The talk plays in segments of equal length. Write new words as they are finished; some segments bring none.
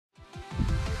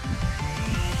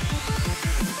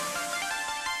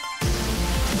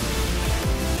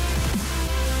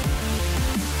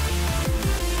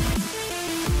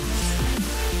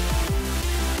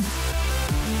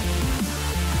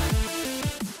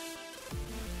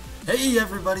Hey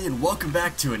everybody, and welcome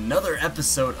back to another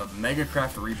episode of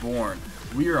MegaKraft Reborn.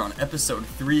 We are on episode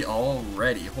 3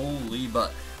 already. Holy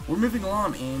butt. We're moving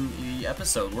along in the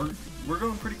episode. We're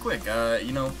going pretty quick.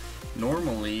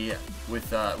 Normally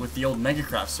with the old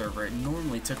MegaKraft server, it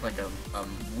normally took like a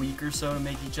week or so to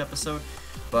make each episode.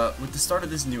 But with the start of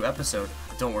this new episode,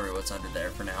 don't worry what's under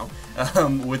there for now.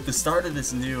 With the start of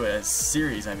this new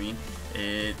series,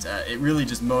 it really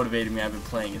just motivated me. I've been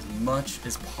playing as much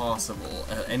as possible.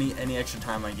 Any extra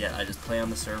time I get, I just play on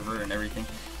the server and everything.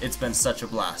 It's been such a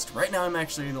blast. Right now I'm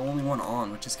actually the only one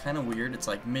on, which is kind of weird. It's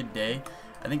like midday.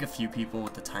 I think a few people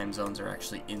with the time zones are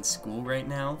actually in school right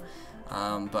now.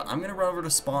 But I'm gonna run over to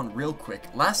spawn real quick.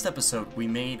 Last episode we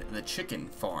made the chicken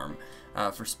farm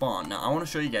for spawn. Now I want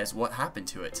to show you guys what happened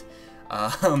to it.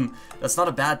 That's not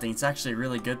a bad thing. It's actually a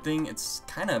really good thing. It's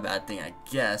kind of a bad thing, I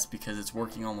guess, because it's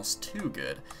working almost too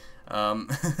good.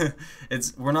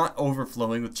 We're not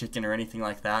overflowing with chicken or anything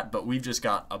like that, but we've just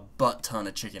got a butt ton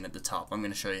of chicken at the top. I'm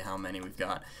going to show you how many we've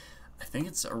got. I think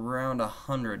it's around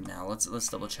 100 now. Let's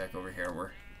double check over here.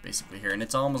 We're basically here, and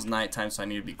it's almost nighttime, so I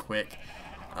need to be quick.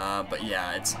 But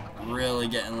yeah, it's really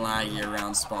getting laggy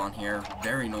around spawn here.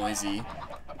 Very noisy.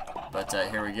 But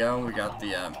here we go. We got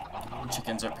the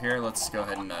chickens up here. Let's go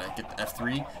ahead and get the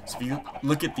F3. So if you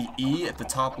look at the E at the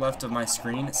top left of my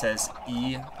screen, it says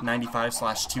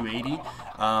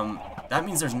E95/280. That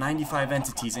means there's 95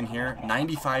 entities in here,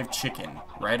 95 chicken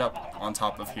right up on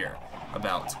top of here.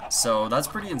 So that's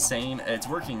pretty insane. It's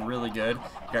working really good.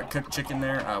 We got cooked chicken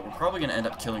there. We're probably going to end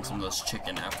up killing some of those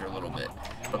chicken after a little bit.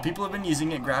 But people have been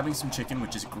using it, grabbing some chicken,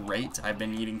 which is great. I've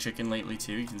been eating chicken lately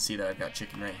too. You can see that I've got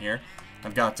chicken right here.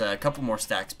 I've got a couple more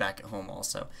stacks back at home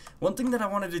also. One thing that I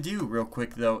wanted to do real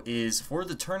quick though is for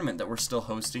the tournament that we're still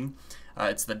hosting,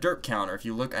 it's the derp counter. If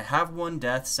you look, I have one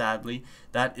death, sadly.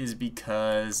 That is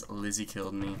because Lizzie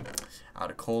killed me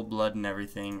out of cold blood and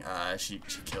everything. She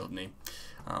killed me.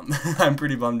 I'm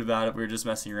pretty bummed about it. We were just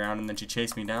messing around and then she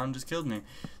chased me down and just killed me.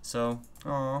 So,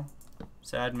 aw,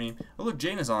 sad me. Oh look,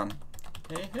 Jane is on.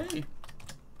 Hey.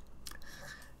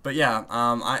 But yeah,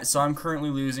 so I'm currently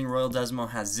losing.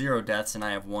 RoyalDezmo has 0 deaths and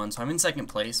I have 1, so I'm in second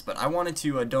place. But I wanted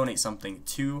to donate something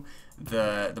to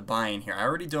the buy-in here. I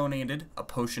already donated a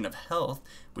potion of health,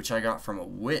 which I got from a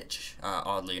witch,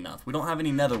 oddly enough. We don't have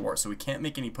any nether wart, so we can't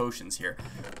make any potions here.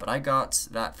 But I got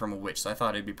that from a witch, so I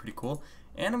thought it'd be pretty cool.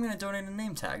 And I'm going to donate a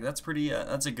name tag. That's pretty.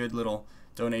 That's a good little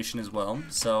donation as well.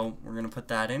 So we're going to put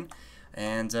that in.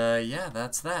 And yeah,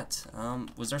 that's that.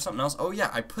 Was there something else? Oh yeah,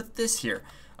 I put this here.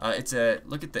 It's a,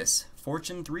 look at this,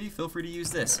 Fortune 3, feel free to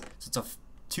use this. So it's a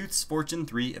Tooth's Fortune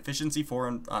 3, Efficiency 4,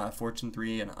 and Fortune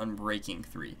 3, and Unbreaking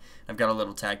 3. I've got a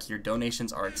little tag here,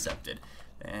 donations are accepted.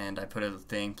 And I put a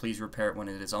thing, please repair it when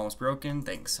it is almost broken,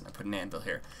 thanks. And I put an anvil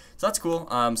here. So that's cool.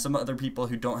 Some other people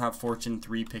who don't have Fortune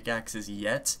 3 pickaxes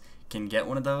yet can get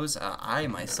one of those. I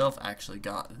myself actually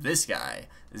got this guy,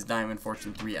 this Diamond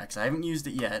Fortune 3X. I haven't used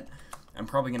it yet. I'm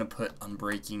probably going to put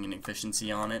Unbreaking and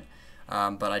Efficiency on it.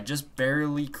 But I just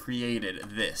barely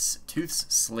created this Tooth's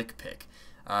Slick Pick.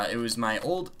 It was my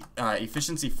old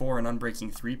Efficiency 4 and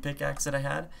Unbreaking 3 pickaxe that I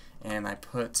had, and I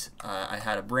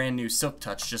had a brand new Silk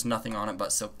Touch, just nothing on it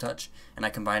but Silk Touch, and I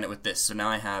combined it with this. So now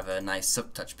I have a nice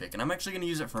Silk Touch pick, and I'm actually going to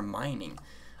use it for mining.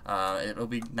 It'll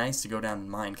be nice to go down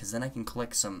and mine, because then I can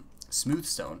collect some smooth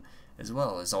stone as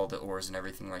well as all the ores and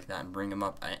everything like that and bring them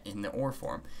up in the ore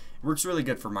form. It works really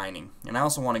good for mining. And I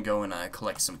also want to go and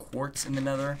collect some quartz in the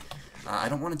nether. I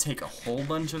don't want to take a whole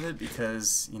bunch of it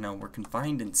because, you know, we're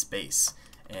confined in space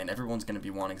and everyone's going to be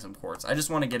wanting some quartz. I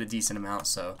just want to get a decent amount,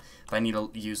 so if I need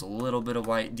to use a little bit of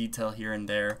white detail here and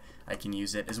there, I can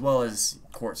use it, as well as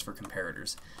quartz for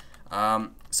comparators.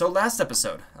 So last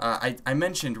episode, I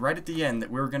mentioned right at the end that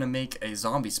we were going to make a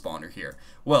zombie spawner here.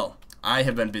 Well, I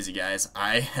have been busy, guys.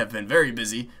 I have been very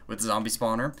busy with the zombie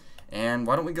spawner, and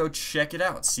why don't we go check it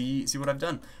out, see what I've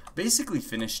done. Basically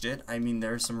finished it. I mean,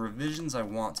 there are some revisions I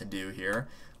want to do here,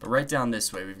 but right down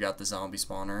this way we've got the zombie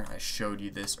spawner. I showed you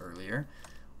this earlier.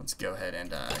 Let's go ahead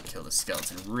and kill the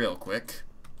skeleton real quick.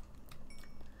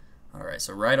 Alright,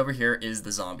 so right over here is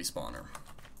the zombie spawner.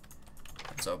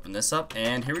 Let's open this up,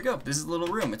 and here we go. This is a little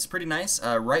room. It's pretty nice.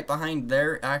 Right behind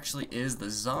there actually is the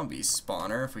zombie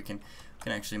spawner. If we can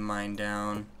actually mine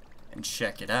down and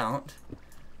check it out.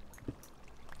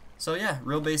 So yeah,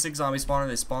 real basic zombie spawner.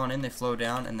 They spawn in, they flow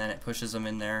down, and then it pushes them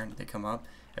in there, and they come up.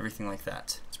 Everything like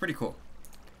that. It's pretty cool.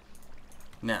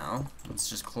 Now, let's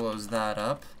just close that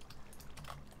up.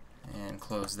 And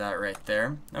close that right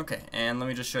there. Okay, and let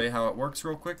me just show you how it works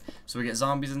real quick. So we get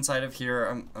zombies inside of here.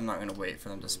 I'm not going to wait for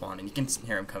them to spawn in. You can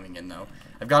hear them coming in though.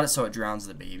 I've got it so it drowns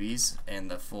the babies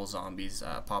and the full zombies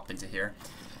pop into here.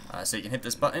 So you can hit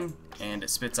this button, and it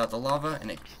spits out the lava, and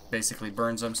it basically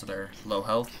burns them so they're low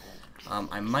health.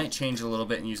 I might change it a little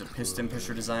bit and use a piston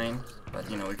pusher design, but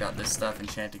you know, we got this stuff,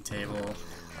 enchanting table,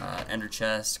 ender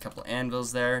chest, a couple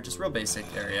anvils there, just real basic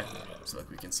area. So look,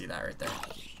 we can see that right there.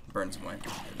 Burns them away.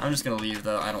 I'm just going to leave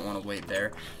though, I don't want to wait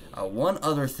there. One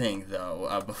other thing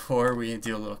though, before we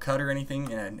do a little cut or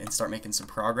anything and start making some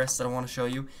progress that I want to show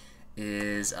you,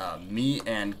 is me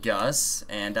and Gus,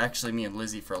 and actually me and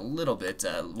Lizzie for a little bit.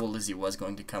 Well, Lizzie was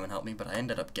going to come and help me, but I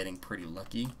ended up getting pretty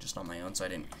lucky just on my own, so I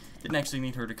didn't actually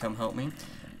need her to come help me.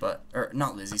 But, or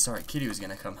not Lizzie, sorry, Kitty was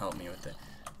going to come help me with it.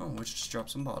 Oh, which just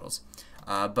dropped some bottles.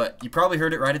 But you probably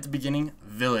heard it right at the beginning,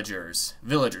 villagers.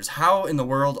 Villagers. How in the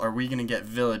world are we going to get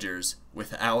villagers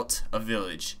without a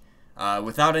village?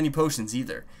 Without any potions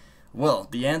either. Well,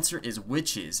 the answer is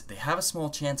witches. They have a small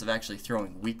chance of actually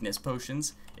throwing weakness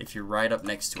potions if you're right up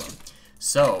next to them.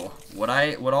 So, what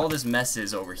all this mess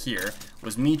is over here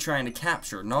was me trying to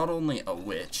capture not only a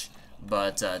witch,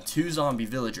 but 2 zombie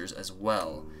villagers as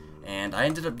well. And I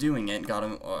ended up doing it, got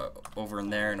them over in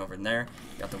there and over in there,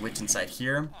 got the witch inside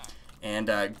here,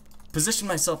 and positioned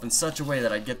myself in such a way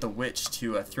that I'd get the witch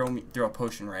to throw a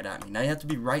potion right at me. Now you have to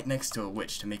be right next to a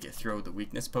witch to make it throw the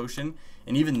weakness potion,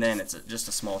 and even then it's just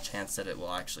a small chance that it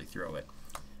will actually throw it.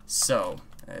 So,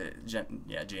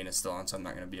 yeah, Jane is still on, so I'm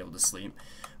not going to be able to sleep.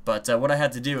 But what I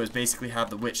had to do is basically have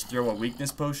the witch throw a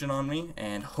weakness potion on me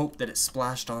and hope that it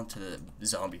splashed onto the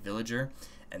zombie villager,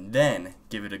 and then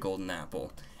give it a golden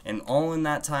apple. And all in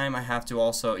that time, I have to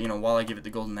also, you know, while I give it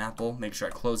the golden apple, make sure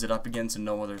I close it up again so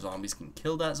no other zombies can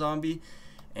kill that zombie.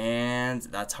 And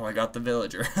that's how I got the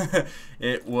villager.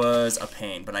 It was a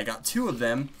pain, but I got 2 of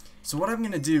them. So what I'm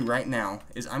going to do right now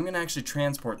is I'm going to actually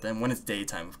transport them, when it's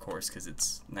daytime of course, because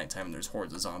it's nighttime and there's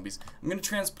hordes of zombies. I'm going to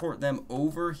transport them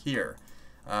over here.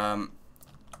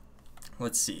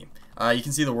 Let's see. You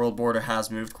can see the world border has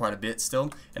moved quite a bit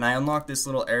still, and I unlocked this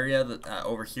little area that,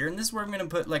 over here, and this is where I'm going to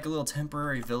put like a little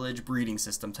temporary village breeding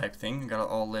system type thing. Got it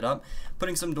all lit up,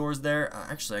 putting some doors there.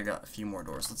 Actually, I got a few more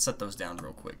doors. Let's set those down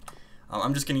real quick.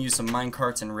 I'm just going to use some mine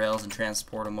carts and rails and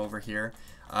transport them over here.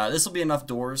 This will be enough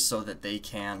doors so that they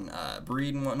can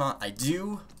breed and whatnot.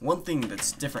 One thing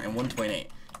that's different in 1.8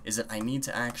 is that I need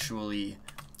to actually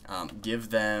give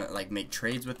them, like, make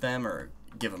trades with them or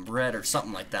give them bread or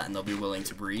something like that, and they'll be willing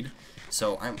to breed.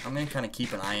 So I'm going to kind of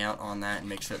keep an eye out on that and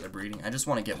make sure that they're breeding. I just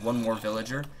want to get 1 more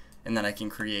villager, and then I can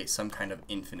create some kind of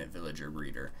infinite villager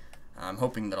breeder. I'm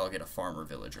hoping that I'll get a farmer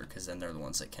villager, because then they're the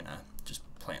ones that can just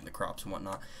plant the crops and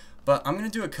whatnot. But I'm going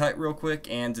to do a cut real quick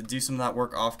and do some of that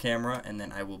work off camera, and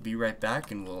then I will be right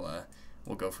back, and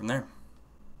we'll go from there.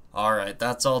 Alright,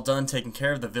 that's all done, taken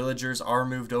care of. The villagers are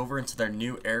moved over into their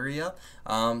new area.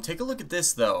 Take a look at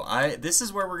this though. This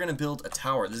is where we're going to build a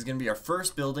tower. This is going to be our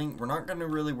first building. We're not going to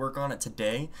really work on it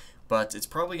today, but it's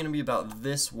probably going to be about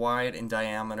this wide in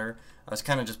diameter. I was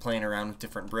kind of just playing around with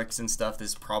different bricks and stuff.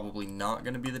 This is probably not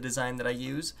going to be the design that I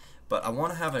use, but I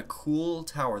want to have a cool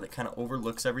tower that kind of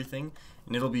overlooks everything,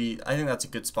 and it'll be, I think that's a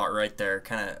good spot right there,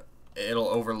 kind of. It'll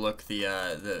overlook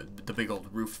the big old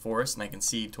roof forest, and I can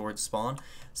see towards spawn.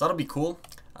 So that'll be cool.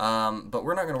 But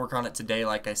we're not going to work on it today,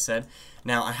 like I said.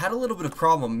 Now, I had a little bit of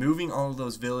problem moving all of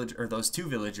those those 2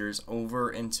 villagers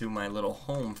over into my little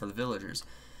home for the villagers.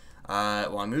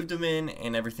 Well, I moved them in,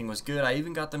 and everything was good. I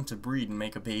even got them to breed and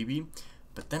make a baby.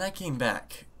 But then I came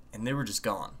back, and they were just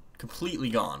gone. Completely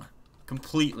gone.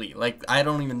 Completely. Like, I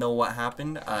don't even know what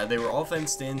happened. They were all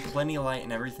fenced in, plenty of light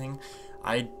and everything.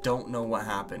 I don't know what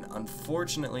happened.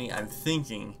 Unfortunately, I'm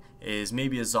thinking is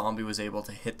maybe a zombie was able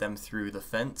to hit them through the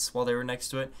fence while they were next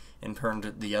to it and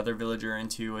turned the other villager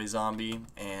into a zombie,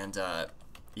 and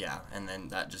yeah, and then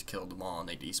that just killed them all and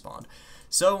they despawned.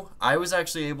 So I was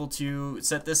actually able to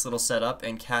set this little setup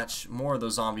and catch more of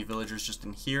those zombie villagers just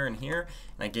in here and here,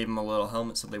 and I gave them a little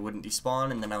helmet so they wouldn't despawn,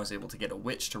 and then I was able to get a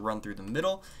witch to run through the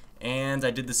middle, and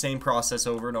I did the same process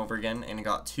over and over again, and I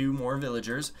got 2 more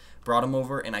villagers, brought them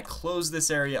over, and I closed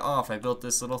this area off. I built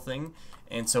this little thing,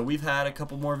 and so we've had a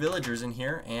couple more villagers in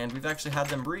here, and we've actually had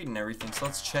them breed and everything, so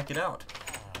let's check it out.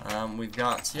 We've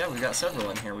got several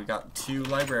in here. We've got 2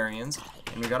 librarians,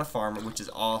 and we got a farmer, which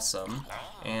is awesome,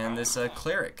 and this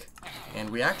cleric, and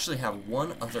we actually have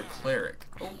 1 other cleric.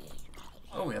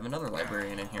 Oh, we have another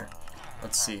librarian in here.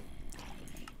 Let's see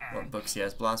what books he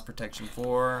has. Blast Protection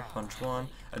 4, Punch 1.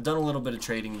 I've done a little bit of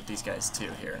trading with these guys too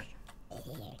here.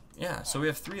 Yeah, so we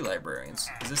have 3 librarians.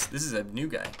 This is a new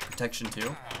guy. Protection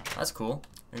 2. That's cool.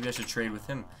 Maybe I should trade with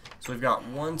him. So we've got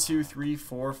 1, 2, 3,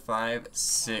 4, 5,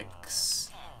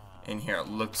 6 in here, it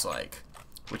looks like,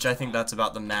 which I think that's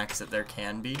about the max that there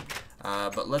can be.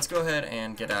 But let's go ahead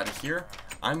and get out of here.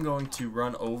 I'm going to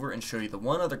run over and show you the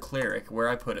one other cleric where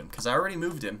I put him, because I already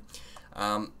moved him.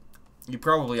 You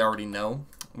probably already know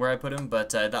where I put him, but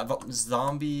that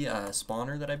zombie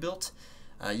spawner that I built,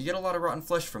 you get a lot of rotten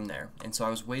flesh from there, and so I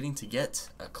was waiting to get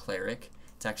a cleric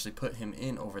to actually put him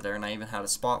in over there, and I even had a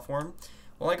spot for him.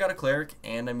 Well, I got a cleric,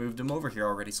 and I moved him over here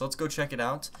already, so let's go check it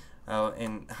out,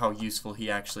 and how useful he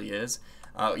actually is.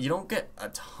 You don't get a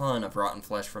ton of rotten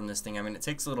flesh from this thing. I mean, it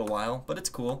takes a little while, but it's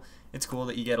cool. It's cool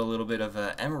that you get a little bit of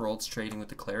emeralds trading with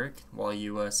the cleric while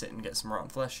you sit and get some rotten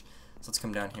flesh. So let's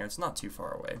come down here. It's not too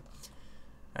far away.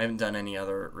 I haven't done any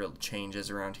other real changes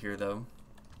around here, though.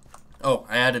 Oh,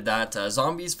 I added that.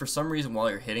 Zombies, for some reason, while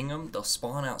you're hitting them, they'll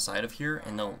spawn outside of here,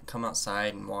 and they'll come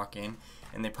outside and walk in,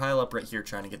 and they pile up right here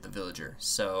trying to get the villager.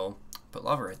 So, put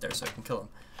lava right there so I can kill them.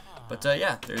 But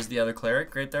yeah, there's the other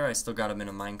cleric right there. I still got him in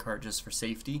a minecart just for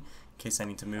safety, in case I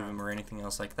need to move him or anything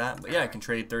else like that. But yeah, I can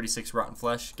trade 36 rotten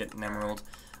flesh, get an emerald.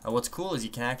 What's cool is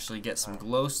you can actually get some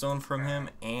glowstone from him,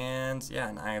 and yeah,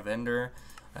 an eye of ender,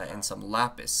 and some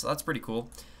lapis. So that's pretty cool.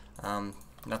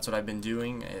 That's what I've been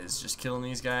doing, is just killing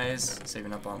these guys,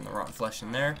 saving up on the rotten flesh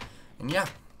in there. And yeah,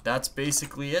 that's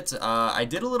basically it. I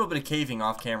did a little bit of caving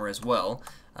off camera as well,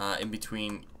 in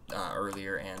between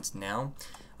earlier and now.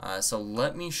 So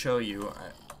let me show you.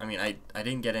 I mean, I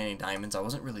didn't get any diamonds. I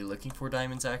wasn't really looking for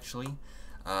diamonds, actually.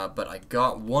 But I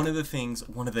got one of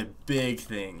the big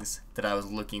things that I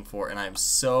was looking for, and I'm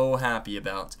so happy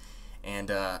about. And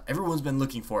everyone's been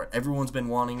looking for it. Everyone's been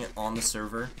wanting it on the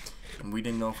server, and we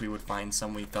didn't know if we would find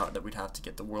some. We thought that we'd have to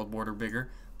get the world border bigger,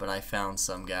 but I found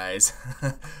some, guys.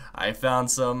 I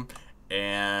found some,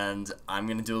 and I'm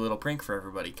gonna do a little prank for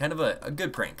everybody. Kind of a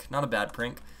good prank, not a bad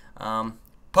prank.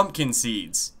 Pumpkin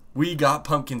seeds. We got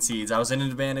pumpkin seeds. I was in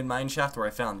an abandoned mine shaft where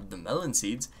I found the melon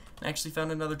seeds, and I actually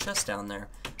found another chest down there.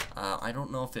 I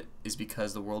don't know if it is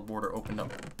because the world border opened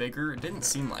up bigger. It didn't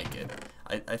seem like it.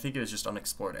 I think it was just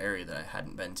unexplored area that I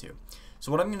hadn't been to.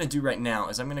 So what I'm going to do right now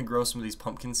is I'm going to grow some of these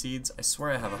pumpkin seeds. I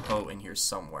swear I have a hoe in here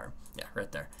somewhere. Yeah,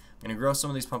 right there. I'm going to grow some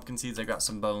of these pumpkin seeds. I got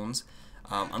some bones.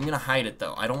 I'm going to hide it,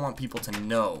 though. I don't want people to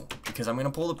know, because I'm going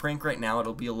to pull the prank right now.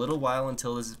 It'll be a little while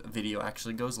until this video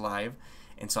actually goes live.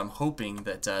 And so I'm hoping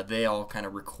that they all kind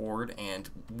of record and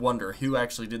wonder who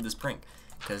actually did this prank,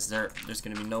 because there's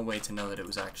going to be no way to know that it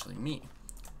was actually me.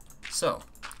 So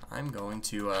I'm going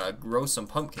to grow some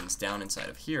pumpkins down inside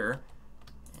of here,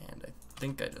 and I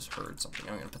think I just heard something.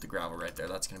 I'm going to put the gravel right there.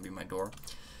 That's going to be my door.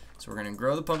 So we're going to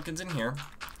grow the pumpkins in here,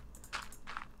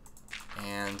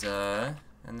 and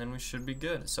then we should be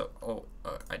good. So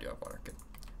I do have water. Good.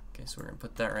 Okay, so we're going to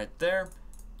put that right there.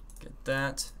 Get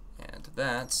that. And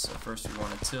that. So first we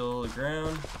want to till the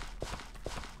ground.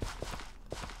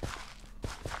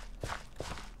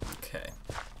 Okay.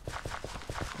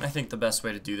 And I think the best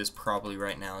way to do this probably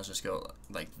right now is just go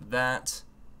like that.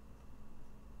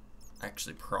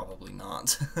 Actually, probably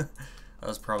not. That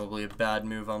was probably a bad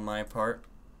move on my part.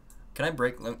 Can I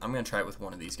break? I'm going to try it with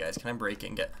one of these guys. Can I break it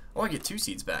and get... Oh, I get 2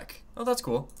 seeds back. Oh, that's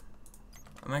cool.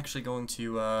 I'm actually going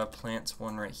to plant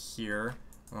one right here,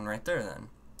 one right there then,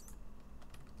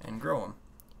 and grow them.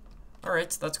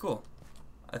 Alright, that's cool.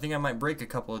 I think I might break a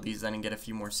couple of these then and get a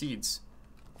few more seeds.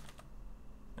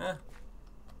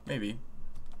 Maybe.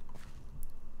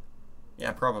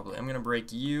 Yeah, probably. I'm gonna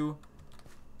break you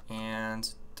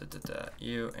and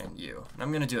you and you. And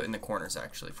I'm gonna do it in the corners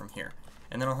actually from here.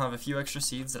 And then I'll have a few extra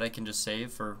seeds that I can just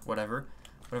save for whatever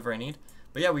I need.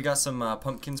 But yeah, we got some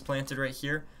pumpkins planted right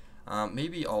here.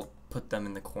 Maybe I'll put them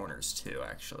in the corners too,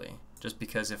 actually. Just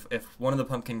because if one of the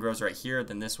pumpkin grows right here,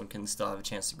 then this one can still have a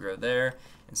chance to grow there.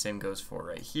 And same goes for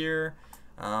right here.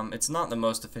 It's not the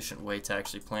most efficient way to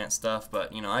actually plant stuff,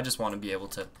 but you know, I just want to be able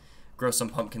to grow some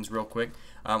pumpkins real quick.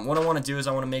 What I want to do is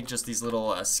I want to make just these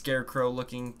little scarecrow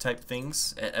looking type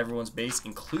things at everyone's base,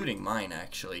 including mine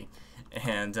actually.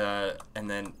 And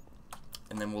then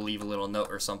we'll leave a little note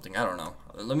or something. I don't know.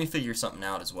 Let me figure something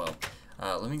out as well.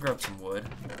 Let me grab some wood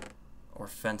or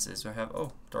fences. Do I have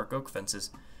dark oak fences?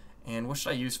 And what should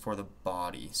I use for the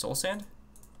body? Soul sand?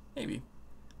 Maybe.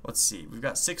 Let's see. We've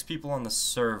got 6 people on the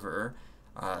server.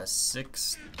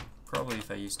 6. Probably if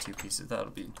I use 2 pieces,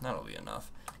 that'll be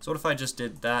enough. So what if I just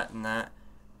did that and that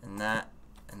and that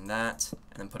and that,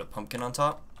 and then put a pumpkin on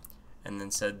top, and then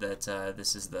said that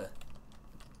this is the...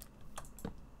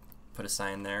 Put a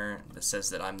sign there that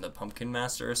says that I'm the pumpkin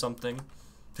master or something.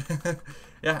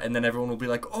 Yeah, and then everyone will be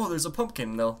like, oh, there's a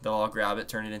pumpkin. They'll all grab it,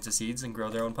 turn it into seeds, and grow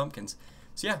their own pumpkins.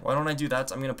 So yeah, why don't I do that?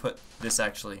 So I'm going to put this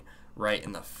actually right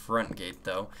in the front gate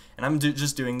though. And I'm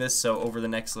just doing this so over the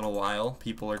next little while,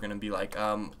 people are going to be like,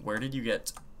 where did you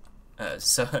get...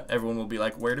 so everyone will be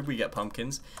like, where did we get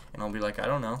pumpkins? And I'll be like, I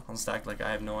don't know. I'll just act like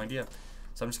I have no idea.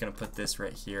 So I'm just going to put this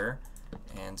right here.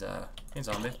 And, hey,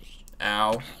 zombie.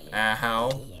 Ow.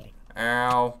 Ow.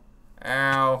 Ow.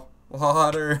 Ow.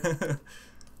 Water.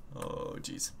 Oh,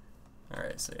 jeez.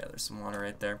 Alright, so yeah, there's some water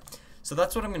right there. So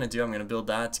that's what I'm going to do. I'm going to build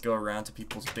that to go around to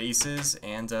people's bases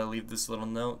and leave this little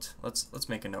note. Let's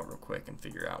make a note real quick and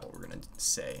figure out what we're going to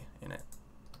say in it.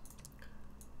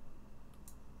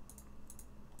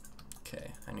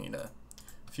 Okay, I need a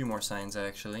few more signs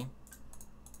actually.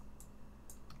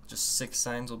 Just 6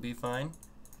 signs will be fine.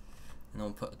 And then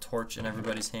we'll put a torch in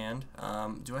everybody's hand.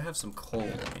 Do I have some coal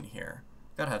in here?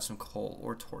 Gotta have some coal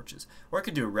or torches. Or I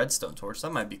could do a redstone torch.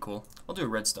 That might be cool. I'll do a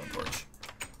redstone torch.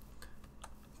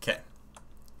 Okay.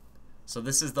 So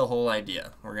this is the whole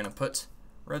idea. We're gonna put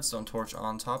redstone torch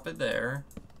on top of there.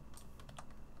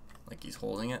 Like he's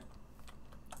holding it.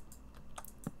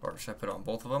 Or should I put it on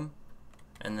both of them?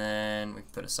 And then we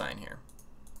can put a sign here.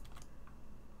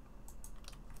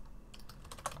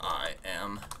 I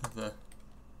am the...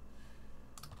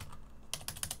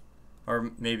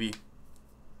 Or maybe...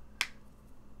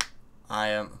 I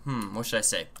am... what should I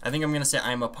say? I think I'm gonna say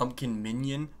I am a pumpkin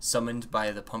minion summoned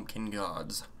by the pumpkin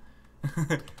gods.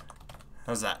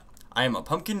 How's that? I am a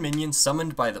pumpkin minion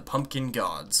summoned by the pumpkin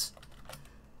gods.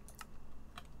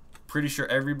 Pretty sure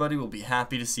everybody will be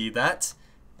happy to see that.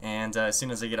 And as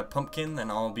soon as I get a pumpkin, then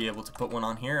I'll be able to put one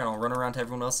on here, and I'll run around to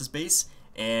everyone else's base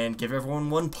and give everyone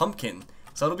one pumpkin.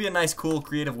 So it'll be a nice, cool,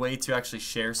 creative way to actually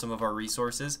share some of our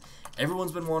resources.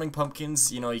 Everyone's been wanting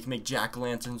pumpkins. You know, you can make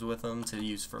jack-o'-lanterns with them to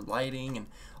use for lighting and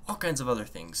all kinds of other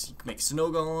things. You can make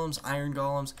snow golems, iron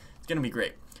golems. It's going to be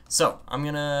great. So I'm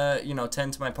going to, you know,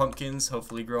 tend to my pumpkins,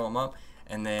 hopefully grow them up,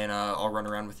 and then I'll run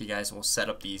around with you guys and we'll set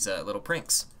up these little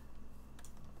pranks.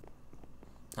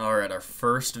 Alright, our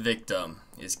first victim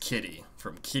is Kitty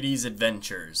from Kitty's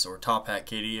Adventures, or Top Hat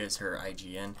Kitty is her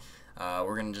IGN.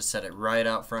 We're going to just set it right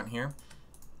out front here.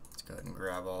 Let's go ahead and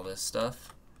grab all this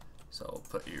stuff. So we'll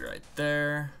put you right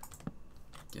there.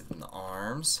 Give them the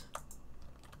arms.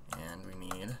 And we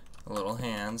need the little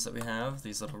hands that we have,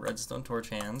 these little redstone torch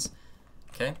hands.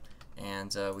 Okay,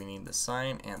 and we need the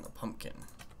sign and the pumpkin.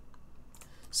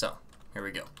 So, here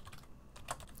we go.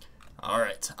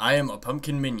 Alright, I am a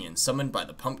pumpkin minion summoned by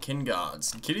the pumpkin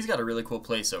gods. Kitty's got a really cool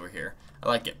place over here. I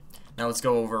like it. Now let's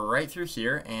go over right through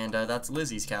here, and that's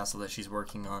Lizzie's castle that she's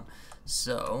working on.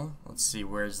 So, let's see,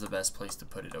 where's the best place to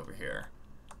put it over here?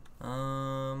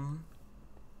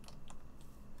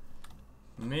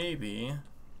 Maybe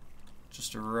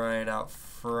just right out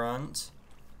front,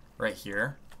 right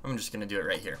here. I'm just gonna do it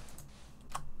right here.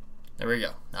 There we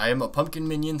go. I am a pumpkin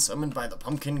minion summoned by the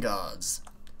pumpkin gods.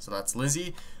 So that's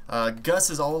Lizzie. Gus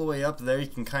is all the way up there. You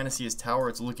can kind of see his tower.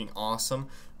 It's looking awesome.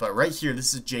 But right here,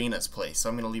 this is Jaina's place. So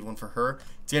I'm going to leave one for her.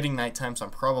 It's getting nighttime, so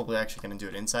I'm probably actually going to do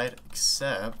it inside.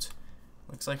 Except,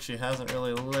 looks like she hasn't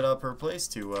really lit up her place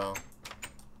too well.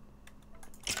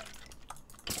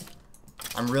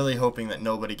 I'm really hoping that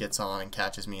nobody gets on and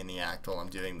catches me in the act while I'm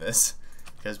doing this.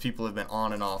 Because people have been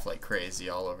on and off like crazy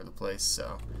all over the place.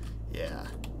 So, yeah.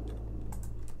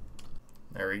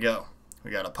 There we go.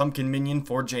 We got a pumpkin minion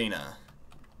for Jaina.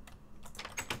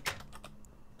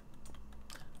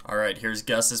 Alright, here's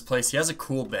Gus's place. He has a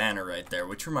cool banner right there,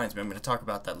 which reminds me, I'm going to talk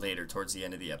about that later towards the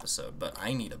end of the episode, but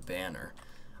I need a banner.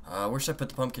 Where should I put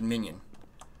the pumpkin minion?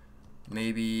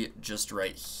 Maybe just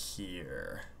right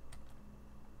here.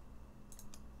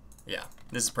 Yeah,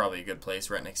 this is probably a good place,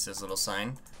 right next to this little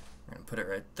sign. I'm going to put it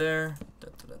right there.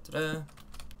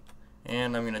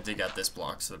 And I'm going to dig out this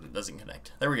block so that it doesn't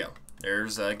connect. There we go.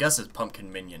 There's Gus's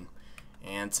pumpkin minion.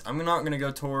 And I'm not going to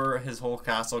go tour his whole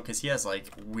castle because he has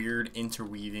like weird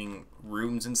interweaving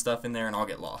rooms and stuff in there and I'll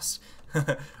get lost.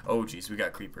 Oh geez, we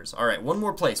got creepers. Alright, one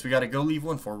more place. We got to go leave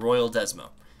one for RoyalDezmo.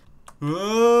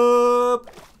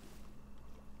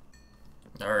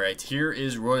 Alright, here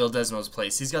is RoyalDezmo's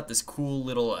place. He's got this cool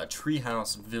little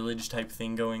treehouse village type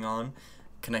thing going on,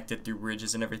 connected through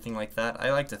bridges and everything like that.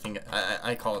 I like to think,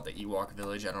 I call it the Ewok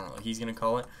village. I don't know what he's going to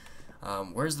call it.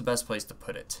 Where's the best place to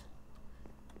put it?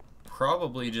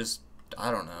 Probably just, I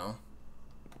don't know,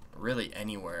 really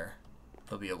anywhere.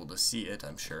 He'll be able to see it,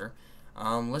 I'm sure.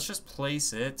 Let's just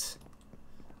place it.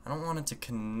 I don't want it to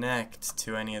connect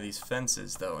to any of these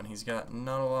fences, though, and he's got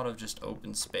not a lot of just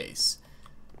open space.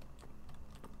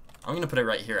 I'm going to put it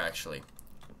right here, actually.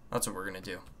 That's what we're going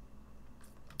to do.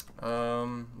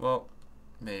 Well,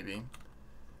 maybe.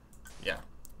 Yeah,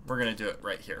 we're going to do it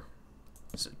right here.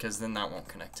 Because then that won't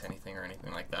connect to anything or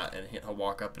anything like that. And he'll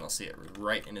walk up and he'll see it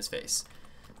right in his face.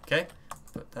 Okay,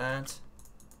 put that.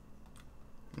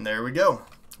 And there we go.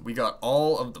 We got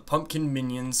all of the pumpkin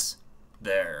minions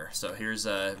There. So here's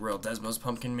RoyalDezmo's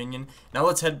pumpkin minion. Now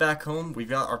let's head back home. We've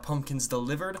got our pumpkins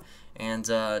delivered, and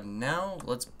now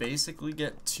let's basically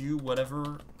get to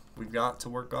whatever we've got to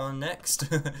work on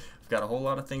next. We've got a whole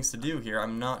lot of things to do here.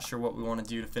 I'm not sure what we want to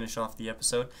do to finish off the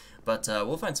episode, but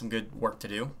we'll find some good work to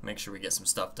do. Make sure we get some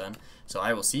stuff done. So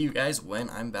I will see you guys when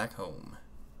I'm back home.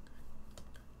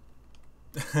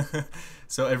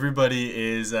 So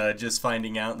everybody is just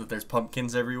finding out that there's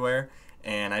pumpkins everywhere.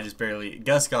 And I just barely,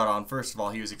 Gus got on. First of all,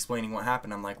 he was explaining what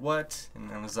happened. I'm like, what?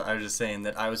 And I was just saying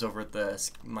that I was over at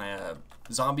my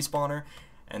zombie spawner,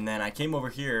 and then I came over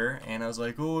here, and I was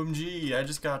like, OMG, I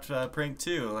just got pranked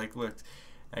too. Like, look,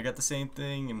 I got the same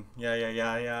thing, and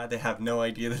yeah. They have no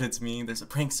idea that it's me. There's a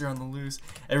prankster on the loose.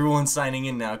 Everyone's signing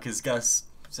in now because Gus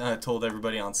told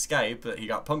everybody on Skype that he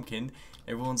got pumpkined.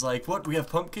 Everyone's like, what? We have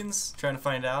pumpkins? Trying to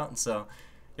find out. And so,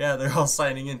 yeah, they're all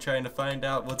signing in, trying to find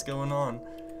out what's going on.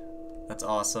 That's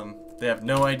awesome. They have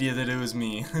no idea that it was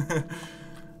me.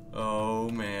 Oh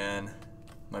man,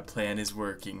 my plan is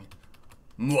working.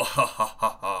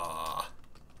 Mwahahaha.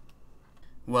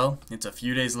 Well, it's a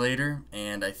few days later,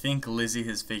 and I think Lizzie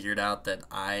has figured out that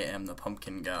I am the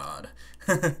pumpkin god.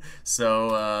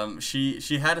 So she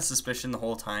had a suspicion the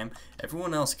whole time.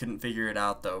 Everyone else couldn't figure it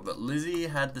out though, but Lizzie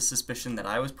had the suspicion that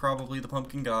I was probably the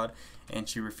pumpkin god, and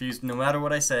she refused, no matter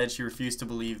what I said, she refused to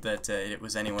believe that it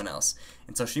was anyone else.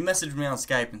 And so she messaged me on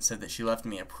Skype and said that she left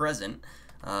me a present.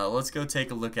 Let's go take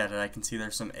a look at it. I can see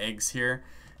there's some eggs here,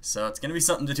 so it's gonna be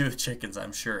something to do with chickens,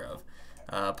 I'm sure of.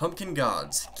 Pumpkin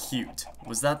gods, cute.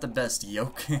 Was that the best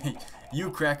yolk? You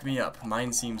crack me up.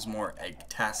 Mine seems more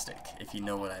egg-tastic, if you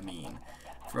know what I mean.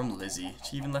 From Lizzie.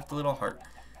 She even left a little heart.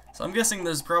 So I'm guessing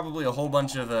there's probably a whole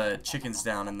bunch of chickens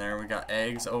down in there. We got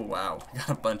eggs. Oh wow, we got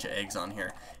a bunch of eggs on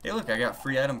here. Hey look, I got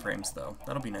free item frames though.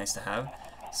 That'll be nice to have.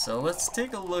 So let's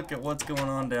take a look at what's going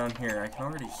on down here. I can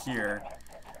already hear.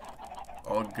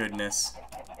 Oh goodness.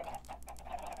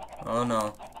 Oh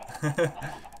no.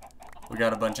 We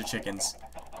got a bunch of chickens.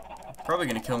 Probably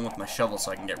gonna kill them with my shovel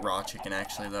so I can get raw chicken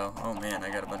actually though. Oh man, I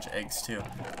got a bunch of eggs too.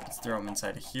 Let's throw them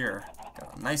inside of here.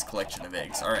 Got a nice collection of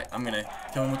eggs. Alright, I'm gonna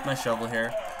kill them with my shovel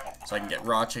here so I can get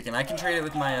raw chicken. I can trade it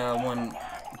with my one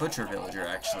butcher villager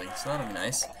actually, so that'll be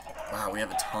nice. Wow, we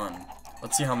have a ton.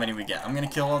 Let's see how many we get. I'm gonna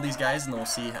kill all these guys and then we'll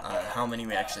see how many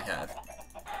we actually have.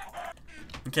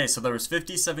 Okay, so there was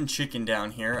 57 chicken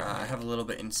down here. I have a little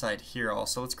bit inside here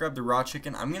also. Let's grab the raw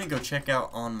chicken. I'm gonna go check out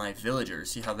on my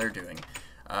villagers, see how they're doing.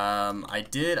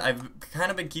 I've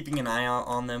kind of been keeping an eye out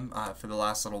on them for the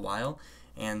last little while,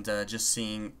 and just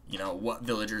seeing, you know, what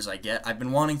villagers I get. I've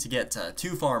been wanting to get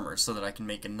 2 farmers so that I can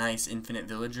make a nice infinite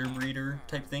villager breeder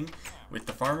type thing with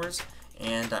the farmers,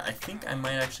 and I think I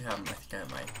might actually have them. I think I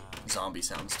have my zombie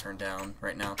sounds turned down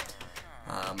right now.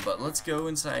 But let's go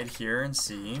inside here and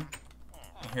see.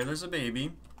 Here there's a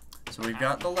baby. So we've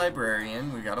got the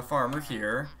librarian, we've got a farmer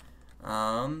here.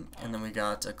 And then we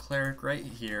got a cleric right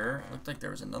here. Looked like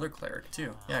there was another cleric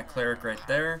too. Yeah, cleric right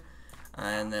there.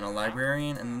 And then a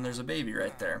librarian, and then there's a baby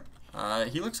right there.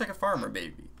 He looks like a farmer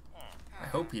baby. I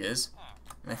hope he is.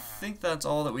 And I think that's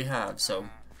all that we have, so...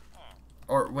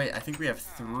 Or, wait, I think we have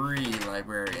 3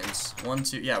 librarians. 1,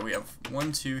 2, yeah, we have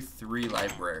 1, 2, 3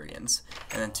 librarians.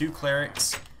 And then 2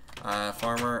 clerics,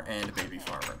 farmer, and a baby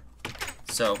farmer.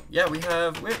 So yeah, we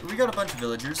got a bunch of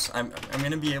villagers. I'm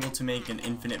gonna be able to make an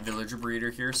infinite villager breeder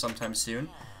here sometime soon.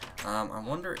 I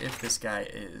wonder if this guy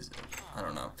is, I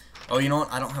don't know. Oh, you know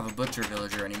what? I don't have a butcher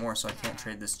villager anymore, so I can't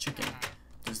trade this chicken.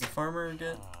 Does the farmer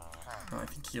get? No, I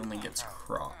think he only gets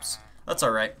crops. That's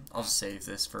all right. I'll just save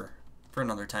this for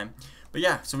another time. But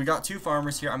yeah, so we got 2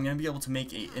 farmers here. I'm gonna be able to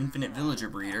make a infinite villager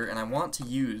breeder, and I want to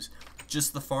use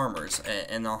just the farmers,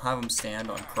 and I'll have them stand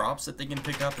on crops that they can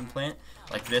pick up and plant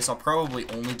like this. I'll probably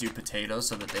only do potatoes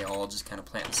so that they all just kind of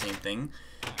plant the same thing.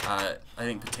 I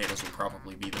think potatoes will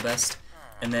probably be the best,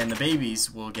 and then the babies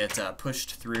will get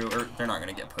pushed through, or they're not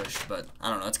gonna get pushed, but I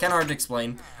don't know, it's kind of hard to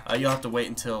explain. You'll have to wait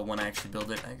until when I actually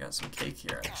build it. I got some cake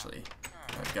here actually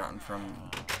I've gotten from,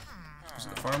 was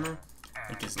it the farmer? I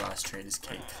think his last trade is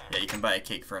cake. Yeah, you can buy a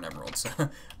cake for an emerald, so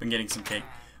I've been getting some cake.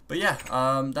 But yeah,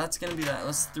 that's gonna be that.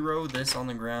 Let's throw this on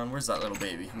the ground. Where's that little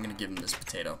baby? I'm gonna give him this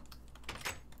potato.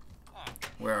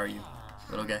 Where are you,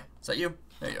 little guy? Is that you?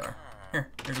 There you are.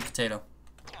 Here's a potato.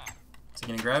 Is he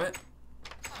gonna grab it?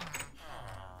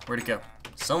 Where'd it go?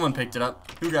 Someone picked it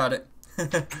up. Who got it?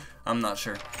 I'm not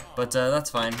sure. But that's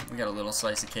fine. We got a little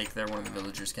slice of cake there. One of the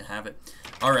villagers can have it.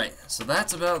 Alright, so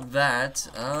that's about that.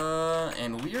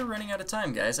 And we are running out of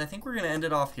time, guys. I think we're gonna end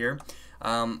it off here.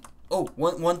 Oh,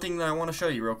 one thing that I want to show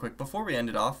you real quick before we end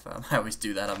it off. I always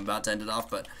do that. I'm about to end it off,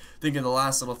 but think of the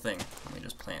last little thing. Let me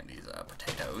just plant these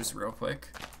potatoes real quick.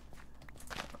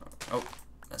 Oh,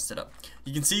 messed it up.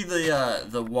 You can see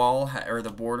the wall or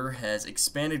the border has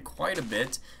expanded quite a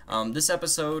bit. This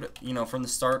episode, you know, from the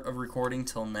start of recording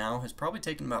till now has probably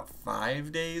taken about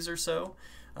 5 days or so.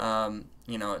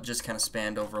 You know, it just kind of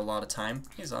spanned over a lot of time.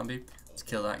 Hey, zombie, let's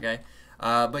kill that guy.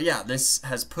 But yeah, this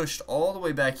has pushed all the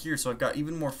way back here, so I've got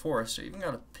even more forest. I even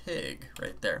got a pig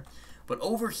right there. But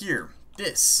over here,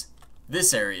 this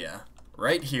area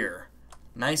right here,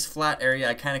 nice flat area.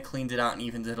 I kind of cleaned it out and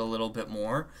even did a little bit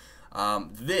more.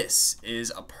 This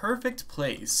is a perfect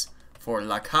place for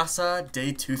La Casa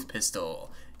de Toothpistol.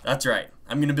 That's right.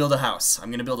 I'm going to build a house. I'm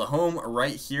going to build a home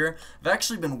right here. I've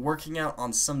actually been working out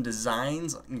on some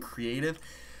designs and creative.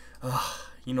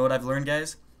 You know what I've learned,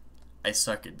 guys? I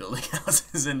suck at building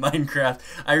houses in Minecraft.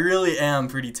 I really am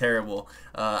pretty terrible.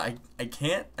 I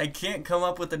can't come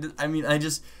up with a. I mean, I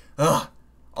just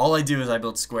all I do is I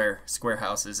build square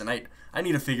houses, and I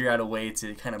need to figure out a way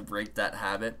to kind of break that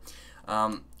habit.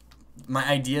 My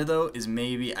idea though is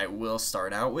maybe I will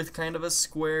start out with kind of a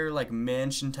square, like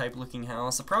mansion type looking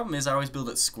house. The problem is I always build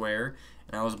it square,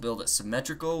 and I always build it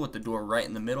symmetrical with the door right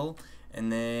in the middle,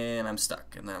 and then I'm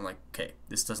stuck, and then I'm like, okay,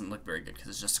 this doesn't look very good because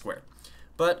it's just square.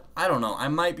 But I don't know, I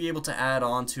might be able to add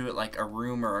on to it like a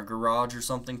room or a garage or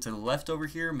something to the left over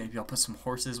here. Maybe I'll put some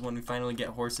horses when we finally get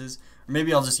horses. Or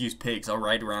maybe I'll just use pigs. I'll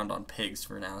ride around on pigs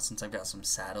for now since I've got some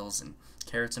saddles and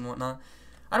carrots and whatnot.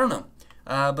 I don't know.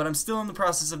 But I'm still in the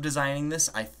process of designing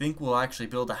this. I think we'll actually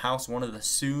build a house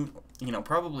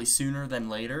probably sooner than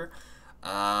later.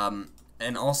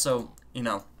 And also, you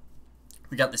know,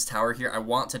 we got this tower here. I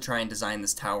want to try and design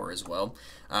this tower as well.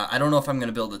 I don't know if I'm going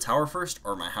to build the tower first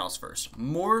or my house first.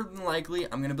 More than likely,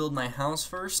 I'm going to build my house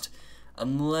first.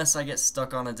 Unless I get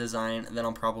stuck on a design, then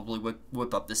I'll probably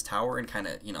whip up this tower and kind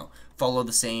of, you know, follow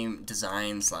the same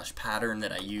design / pattern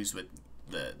that I use with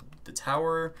the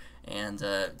tower and,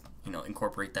 you know,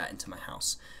 incorporate that into my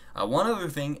house. One other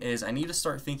thing is I need to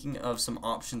start thinking of some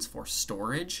options for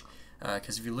storage.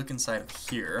 Because if you look inside of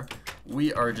here,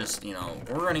 we are just, you know,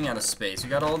 we're running out of space.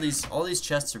 We got all these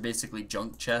chests are basically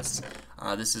junk chests.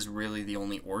 This is really the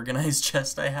only organized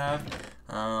chest I have.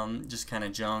 Just kind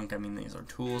of junk. I mean, these are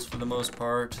tools for the most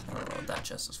part. I don't know what that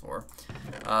chest is for.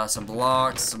 Some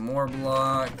blocks, some more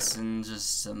blocks, and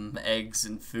just some eggs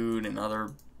and food and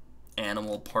other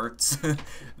animal parts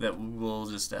that we will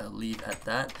just leave at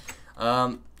that.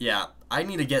 Yeah, I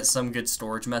need to get some good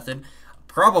storage method.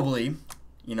 Probably.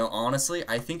 You know, honestly,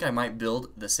 I think I might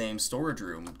build the same storage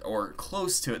room, or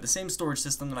close to it, the same storage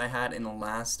system that I had in the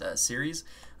last series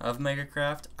of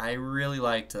MegaKraft. I really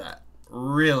liked that.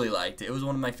 Really liked it. It was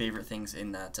one of my favorite things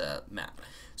in that map.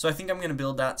 So I think I'm going to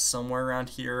build that somewhere around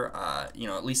here, you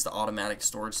know, at least the automatic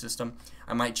storage system.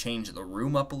 I might change the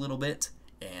room up a little bit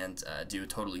and do a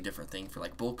totally different thing for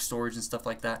like bulk storage and stuff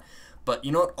like that. But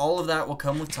you know what? All of that will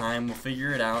come with time. We'll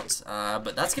figure it out.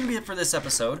 But that's going to be it for this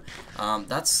episode.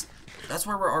 That's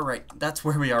where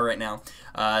we are right now.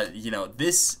 You know,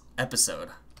 this episode,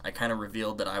 I kind of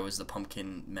revealed that I was the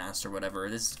pumpkin master, whatever.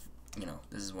 This, you know,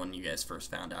 this is when you guys first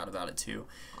found out about it too.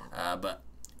 But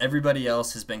everybody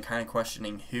else has been kind of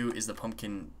questioning who is the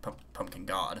pumpkin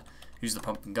god. Who's the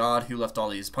pumpkin god? Who left all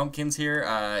these pumpkins here?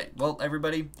 Well,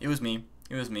 everybody, it was me.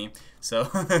 It was me. So.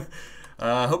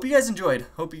 Hope you guys enjoyed.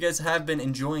 Hope you guys have been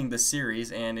enjoying this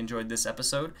series and enjoyed this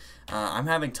episode. I'm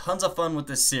having tons of fun with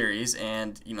this series,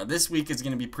 and you know, this week is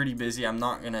going to be pretty busy. I'm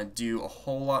not going to do a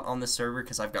whole lot on the server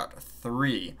because I've got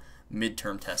 3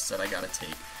 midterm tests that I got to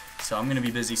take. So I'm going to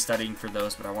be busy studying for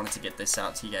those, but I wanted to get this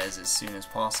out to you guys as soon as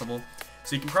possible.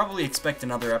 So you can probably expect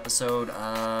another episode.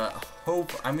 I'm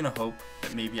going to hope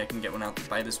that maybe I can get one out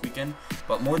by this weekend,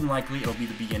 but more than likely it'll be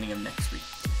the beginning of next week.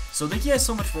 So thank you guys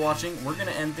so much for watching. We're going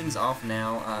to end things off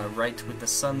now, right with the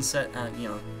sunset, you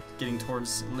know, getting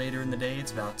towards later in the day.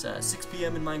 It's about 6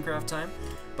 p.m. in Minecraft time.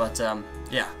 But,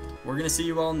 yeah, we're going to see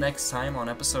you all next time on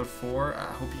episode 4.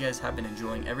 I hope you guys have been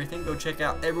enjoying everything. Go check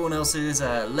out everyone else's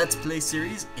Let's Play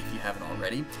series if you haven't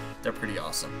already. They're pretty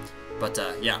awesome. But,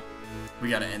 yeah, we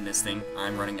got to end this thing.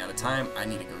 I'm running out of time. I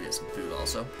need to go get some food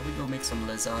also. Probably go make some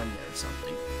lasagna or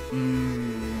something.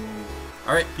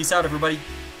 Alright, peace out, everybody.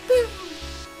 Boo.